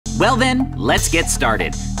Well then, let's get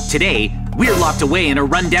started. Today, we're locked away in a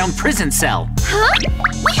rundown prison cell. Huh?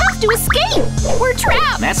 We have to escape! We're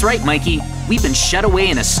trapped! That's right, Mikey. We've been shut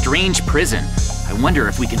away in a strange prison. I wonder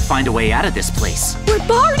if we can find a way out of this place. We're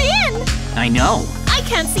barred in! I know. I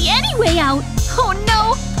can't see any way out. Oh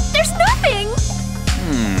no, there's nothing!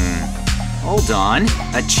 Hold on.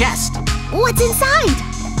 A chest. What's inside?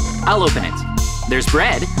 I'll open it. There's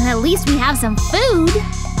bread. At least we have some food.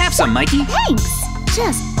 Have some, Mikey. Thanks.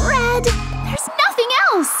 Just bread. There's nothing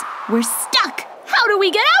else. We're stuck. How do we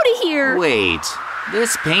get out of here? Wait.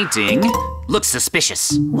 This painting looks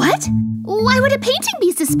suspicious. What? Why would a painting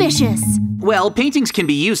be suspicious? Well, paintings can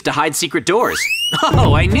be used to hide secret doors.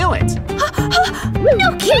 Oh, I knew it.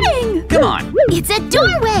 No kidding! Come on. It's a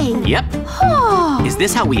doorway. Yep. Oh. Is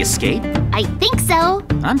this how we escape? I think so.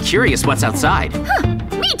 I'm curious what's outside. Huh,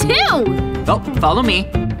 me too. Oh, follow me.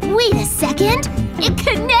 Wait a second. It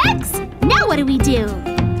connects. Now what do we do?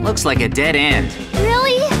 Looks like a dead end.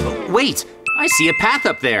 Really? Wait, I see a path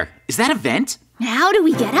up there. Is that a vent? How do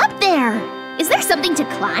we get up there? Is there something to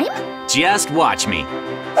climb? Just watch me.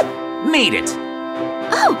 Made it.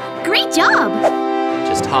 Oh, great job.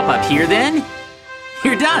 Just hop up here then.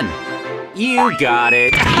 You're done. You got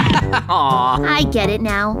it. Aw. I get it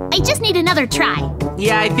now. I just need another try.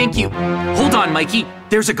 Yeah, I think you... Hold on, Mikey.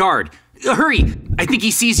 There's a guard. Hurry. I think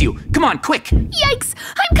he sees you. Come on, quick. Yikes,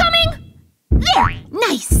 I'm coming. There,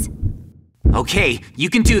 nice. Okay, you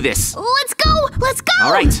can do this. Let's go, let's go.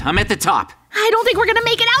 All right, I'm at the top. I don't think we're gonna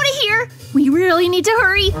make it out of here. We really need to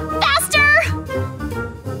hurry. Faster.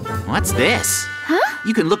 What's this? Huh?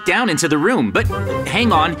 You can look down into the room, but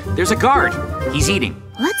hang on, there's a guard. He's eating.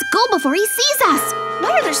 Let's go before he sees us.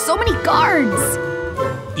 Why are there so many guards?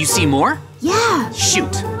 You see more? Yeah.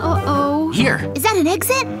 Shoot. Uh-oh. Here. Is that an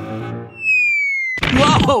exit?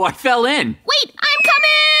 Whoa, I fell in. Wait, I'm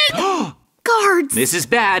coming! Guards. This is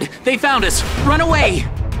bad. They found us. Run away.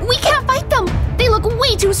 We can't fight them. They look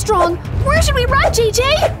way too strong. Where should we run,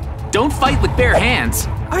 JJ? Don't fight with bare hands.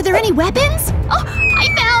 Are there any weapons? Oh, I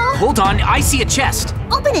fell. Hold on, I see a chest.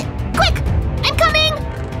 Open it, quick. I'm coming.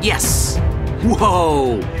 Yes.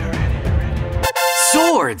 Whoa.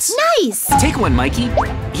 Swords. Nice. Take one, Mikey.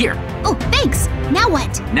 Here. Oh, thanks. Now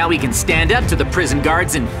what? Now we can stand up to the prison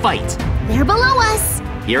guards and fight. They're below us.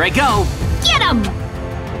 Here I go. Get them.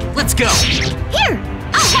 Let's go. Here,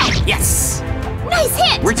 I'll help. Yes. Nice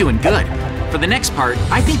hit. We're doing good. For the next part,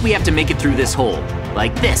 I think we have to make it through this hole.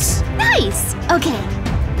 Like this. Nice. Okay.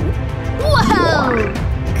 Whoa.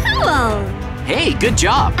 Cool. Hey, good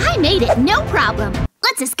job. I made it, no problem.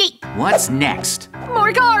 Let's escape. What's next?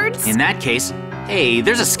 More guards. In that case, hey,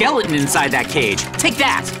 there's a skeleton inside that cage. Take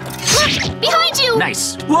that. Look, behind you.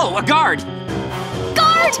 Nice. Whoa, a guard.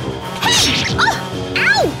 Guard. Hey. Oh,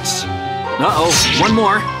 ouch. Uh-oh, one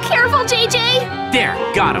more. Careful, JJ. There,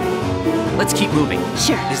 got him. Let's keep moving.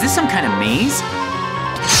 Sure. Is this some kind of maze?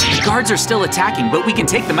 The guards are still attacking, but we can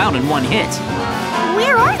take them out in one hit.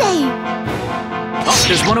 Where are they? Oh,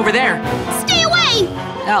 there's one over there. Stay away.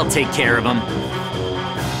 I'll take care of him.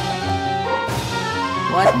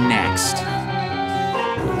 What next?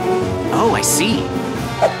 Oh, I see.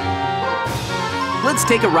 Let's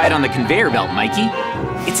take a ride on the conveyor belt, Mikey.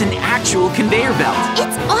 It's an actual conveyor belt.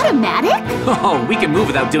 It's automatic? Oh, we can move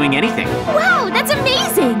without doing anything. Wow, that's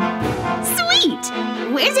amazing.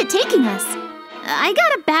 Sweet. Where's it taking us? I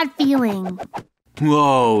got a bad feeling.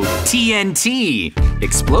 Whoa, TNT.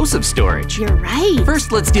 Explosive storage. You're right.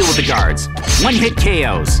 First, let's deal with the guards. One-hit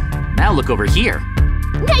KOs. Now look over here.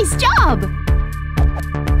 Nice job.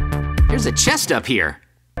 There's a chest up here.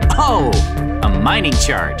 Oh, a mining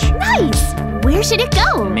charge. Nice. Where should it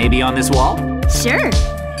go? Maybe on this wall? Sure.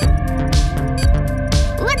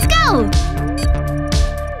 Let's go.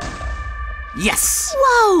 Yes.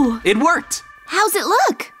 Whoa. It worked. How's it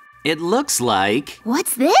look? It looks like...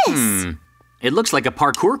 What's this? It looks like a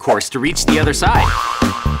parkour course to reach the other side.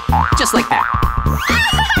 Just like that.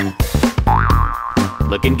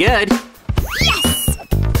 Looking good. Yes!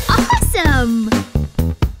 Awesome!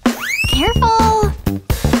 Careful!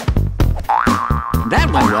 That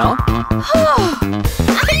went well.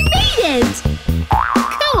 I made it!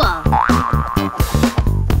 Cool!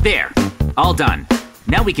 There, all done.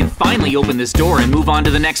 Now we can finally open this door and move on to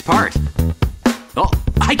the next part. Oh,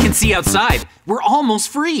 I can see outside. We're almost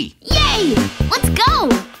free. Yay! Let's go!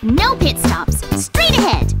 No pit stops. Straight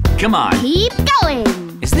ahead. Come on. Keep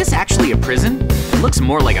going. Is this actually a prison? It looks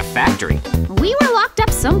more like a factory. We were locked up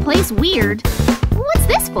someplace weird. What's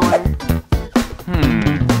this for?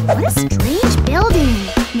 What a strange building.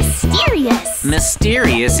 Mysterious.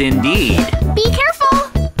 Mysterious indeed. Be careful.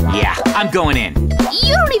 Yeah, I'm going in.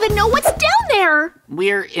 You don't even know what's down there?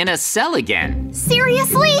 We're in a cell again.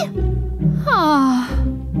 Seriously?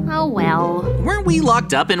 Oh well. Weren't we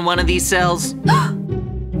locked up in one of these cells?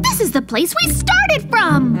 This is the place we started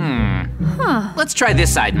from! Let's try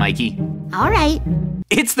this side, Mikey. All right.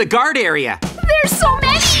 It's the guard area. There's so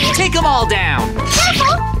many! Take them all down.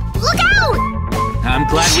 Careful! Look out! I'm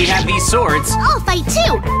glad we have these swords. I'll fight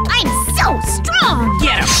too! I'm so strong!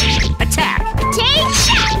 Get him! Attack! Take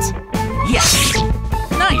that! Yes!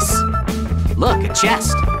 Nice! Look, a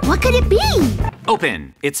chest. What could it be?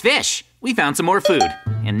 Open. It's fish. We found some more food.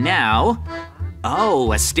 And now…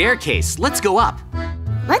 Oh, a staircase. Let's go up.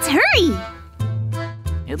 Let's hurry!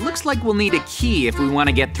 It looks like we'll need a key if we want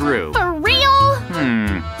to get through. For real?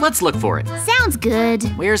 Let's look for it. Sounds good.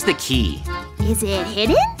 Where's the key? Is it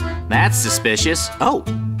hidden? That's suspicious. Oh,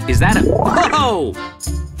 is that a… Whoa!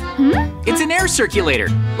 It's an air circulator.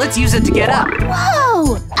 Let's use it to get up.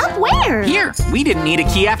 Whoa! Up where? Here, we didn't need a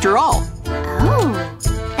key after all. Oh,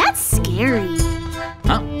 that's scary.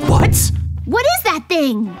 Huh? What? What is that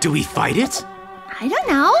thing? Do we fight it? I don't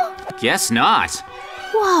know. Guess not.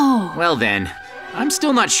 Whoa. Well then, I'm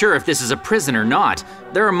still not sure if this is a prison or not.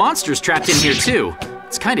 There are monsters trapped in here too.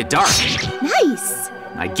 It's kind of dark. Nice.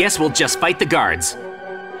 I guess we'll just fight the guards.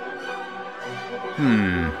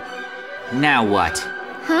 Now what?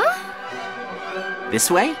 Huh?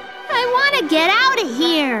 This way? I want to get out of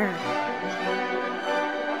here.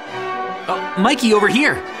 Oh, Mikey, over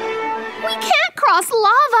here. We can't cross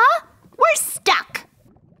lava. We're stuck.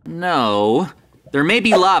 No. There may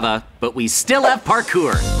be lava, but we still have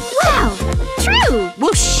parkour. Wow. True.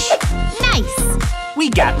 Whoosh! Nice. We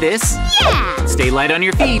got this. Yeah. Stay light on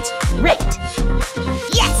your feet. Right.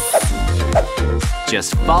 Yes.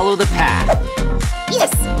 Just follow the path.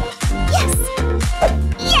 Yes. Yes.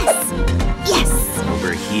 Yes. Yes.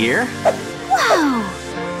 Over here. Whoa.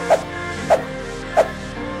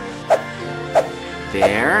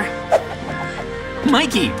 There.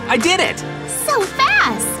 Mikey, I did it! So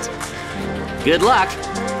fast. Good luck.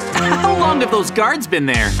 How long have those guards been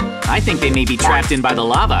there? I think they may be trapped in by the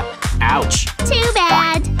lava. Ouch. Too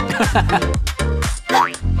bad.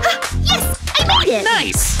 Yes, I made it.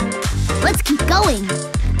 Nice. Let's keep going.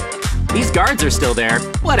 These guards are still there.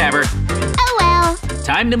 Whatever. Oh well.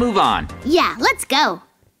 Time to move on. Yeah, let's go.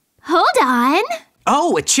 Hold on.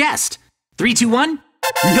 Oh, a chest. 3, 2, 1.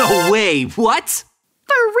 No way. What?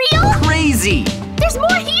 For real? Crazy. There's more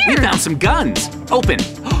We here. found some guns. Open.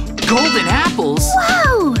 Golden apples.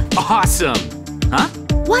 Whoa. Awesome. Huh?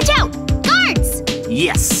 Watch out. Guards.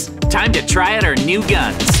 Yes. Time to try out our new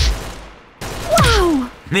guns. Whoa.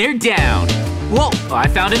 They're down. Whoa, I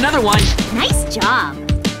found another one. Nice job.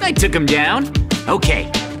 I took him down. Okay.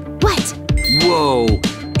 What? Whoa,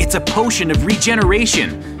 it's a potion of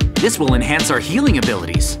regeneration. This will enhance our healing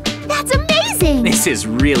abilities. That's amazing. This is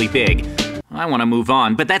really big. I want to move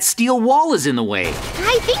on, but that steel wall is in the way.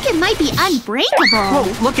 I think it might be unbreakable.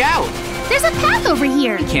 Whoa, look out. There's a path over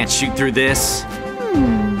here. Can't shoot through this.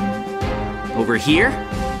 Over here?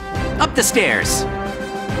 Up the stairs.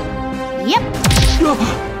 Yep.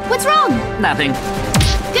 What's wrong? Nothing.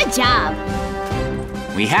 Good job.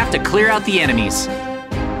 We have to clear out the enemies.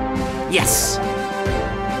 Yes.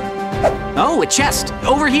 Oh, a chest.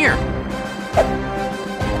 Over here.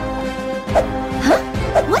 Huh?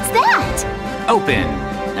 What's that? Open.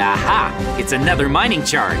 Aha. It's another mining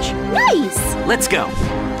charge. Nice. Let's go.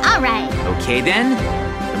 All right. Okay then.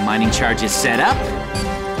 The mining charge is set up.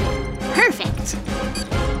 Perfect.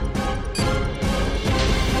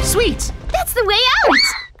 Sweet. That's the way out.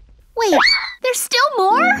 Wait, there's still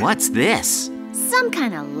more? What's this? Some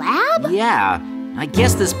kind of lab? Yeah. I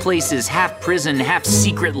guess this place is half prison, half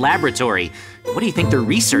secret laboratory. What do you think they're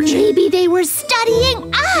researching? Maybe they were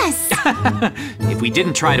studying us. If we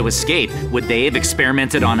didn't try to escape, would they have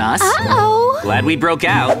experimented on us? Uh-oh. Glad we broke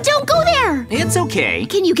out. Don't go there. It's okay.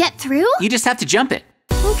 Can you get through? You just have to jump it.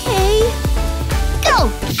 Okay.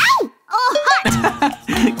 Go. Ow! Oh,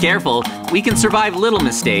 hot. Careful. We can survive little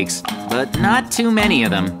mistakes, but not too many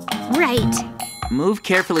of them. Right. Move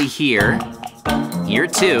carefully here. Here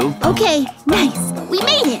too. Okay, nice. We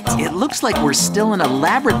made it. It looks like we're still in a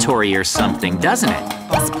laboratory or something, doesn't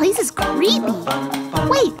it? This place is creepy.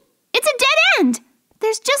 Wait, it's a dead end.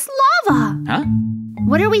 There's just lava. Huh?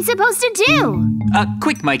 What are we supposed to do?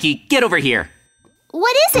 Quick, Mikey, get over here.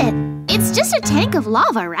 What is it? It's just a tank of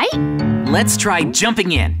lava, right? Let's try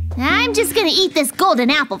jumping in. I'm just gonna eat this golden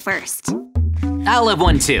apple first. I'll have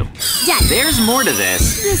one too. Done. There's more to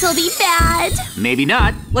this. This'll be bad. Maybe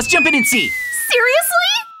not. Let's jump in and see. Seriously?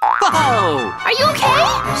 Whoa! Are you okay?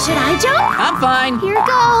 Should I jump? I'm fine. Here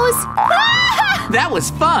goes. That was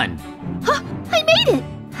fun. Huh, I made it.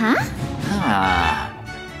 Huh?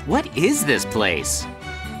 What is this place?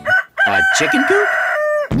 A chicken coop?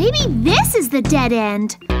 Maybe this is the dead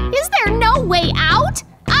end. Is there no way out?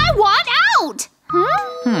 I want out!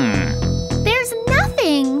 There's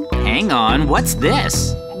nothing. Hang on, what's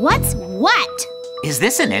this? What's what? Is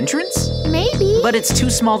this an entrance? Maybe. But it's too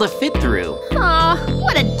small to fit through. Aw,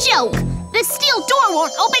 what a joke. The steel door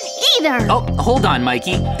won't open either. Oh, hold on,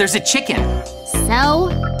 Mikey. There's a chicken. So?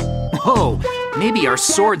 Whoa, maybe our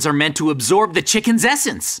swords are meant to absorb the chicken's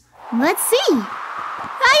essence. Let's see.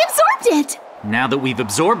 I absorbed it. Now that we've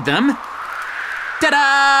absorbed them,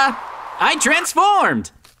 ta-da! I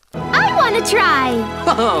transformed! I want to try.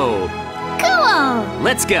 Whoa! Cool.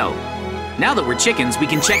 Let's go. Now that we're chickens, we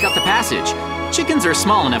can check out the passage. Chickens are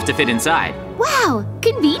small enough to fit inside. Wow,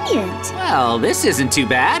 convenient. Well, this isn't too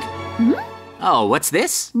bad. Oh, what's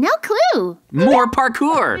this? No clue. More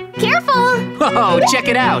parkour! Careful. Whoa, check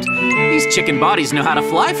it out! These chicken bodies know how to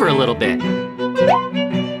fly for a little bit.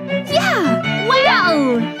 Yeah,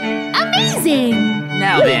 wow. Amazing.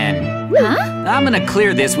 Now then, Huh? I'm gonna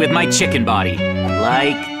clear this with my chicken body.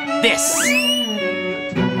 Like this.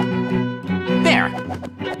 There.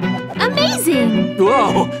 Amazing.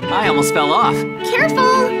 Whoa, I almost fell off.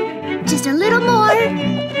 Careful. Just a little more.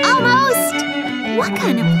 Almost. What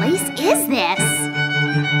kind of place is this?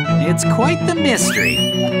 It's quite the mystery.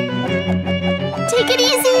 Take it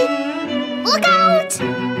easy. Look out.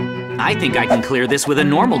 I think I can clear this with a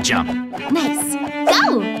normal jump. Nice.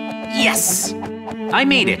 Go. Yes! I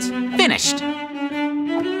made it. Finished. No,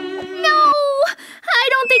 I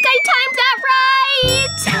don't think I timed that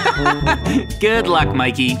right. Good luck,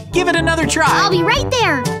 Mikey. Give it another try. I'll be right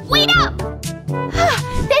there. Wait up.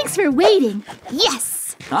 Thanks for waiting.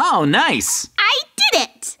 Yes. Oh, nice. I did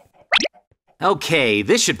it. Okay,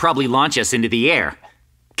 this should probably launch us into the air.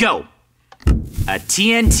 Go. A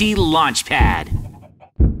TNT launch pad.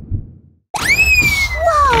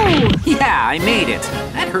 Whoa. Yeah, I made it.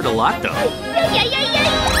 That hurt a lot, though.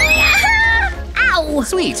 Ow.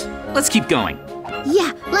 Sweet. Let's keep going.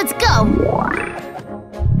 Yeah, let's go.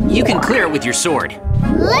 You can clear it with your sword.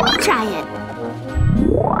 Let me try it.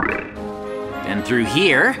 And through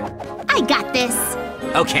here. I got this.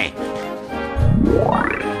 Okay.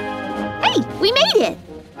 Hey, we made it.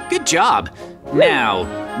 Good job. Now,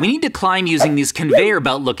 we need to climb using these conveyor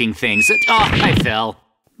belt looking things. Oh, I fell.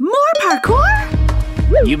 More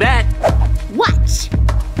parkour? You bet. Watch.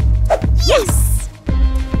 Yes.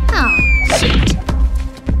 Oh, shoot.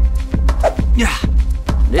 Yeah.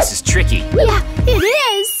 This is tricky. Yeah, it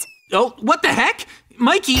is. Oh, what the heck?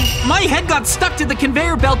 Mikey, my head got stuck to the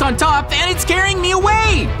conveyor belt on top and it's carrying me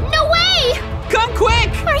away! No way! Come quick!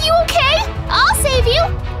 Are you okay? I'll save you.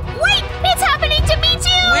 Wait, it's happening to me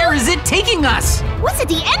too! Where is it taking us? What's at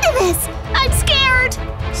the end of this? I'm scared.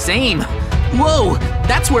 Same. Whoa,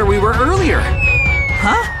 that's where we were earlier.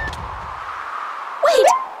 Huh? Wait,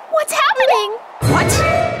 what's happening? What?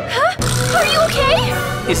 Huh? Are you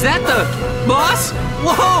okay? Is that the boss?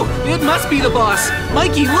 Whoa, it must be the boss.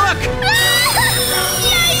 Mikey, look!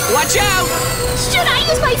 Yikes! Watch out! Should I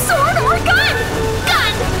use my sword or gun?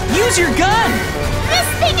 Gun! Use your gun! This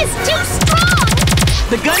thing is too strong!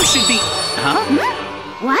 The gun should be… Huh?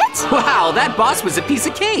 What? Wow, that boss was a piece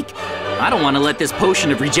of cake. I don't want to let this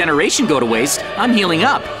potion of regeneration go to waste. I'm healing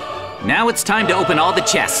up. Now it's time to open all the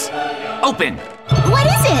chests. Open! What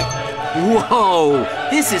is it? Whoa,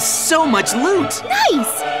 this is so much loot.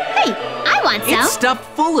 Nice! Hey, I want some. It's stuffed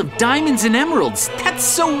full of diamonds and emeralds. That's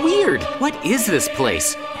so weird. What is this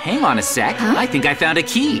place? Hang on a sec. Huh? I think I found a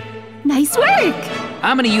key. Nice work!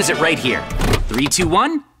 I'm gonna use it right here. 3, 2,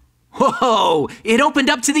 1. Whoa! It opened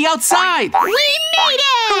up to the outside! We made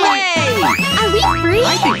it! Hooray! Are we free?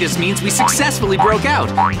 I think this means we successfully broke out.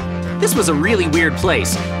 This was a really weird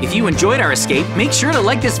place. If you enjoyed our escape, make sure to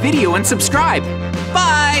like this video and subscribe.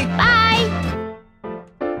 Bye! Bye!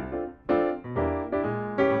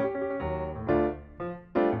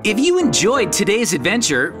 If you enjoyed today's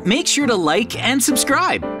adventure, make sure to like and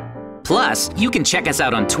subscribe. Plus, you can check us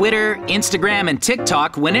out on Twitter, Instagram, and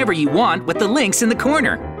TikTok whenever you want with the links in the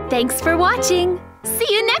corner. Thanks for watching. See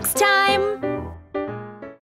you next time.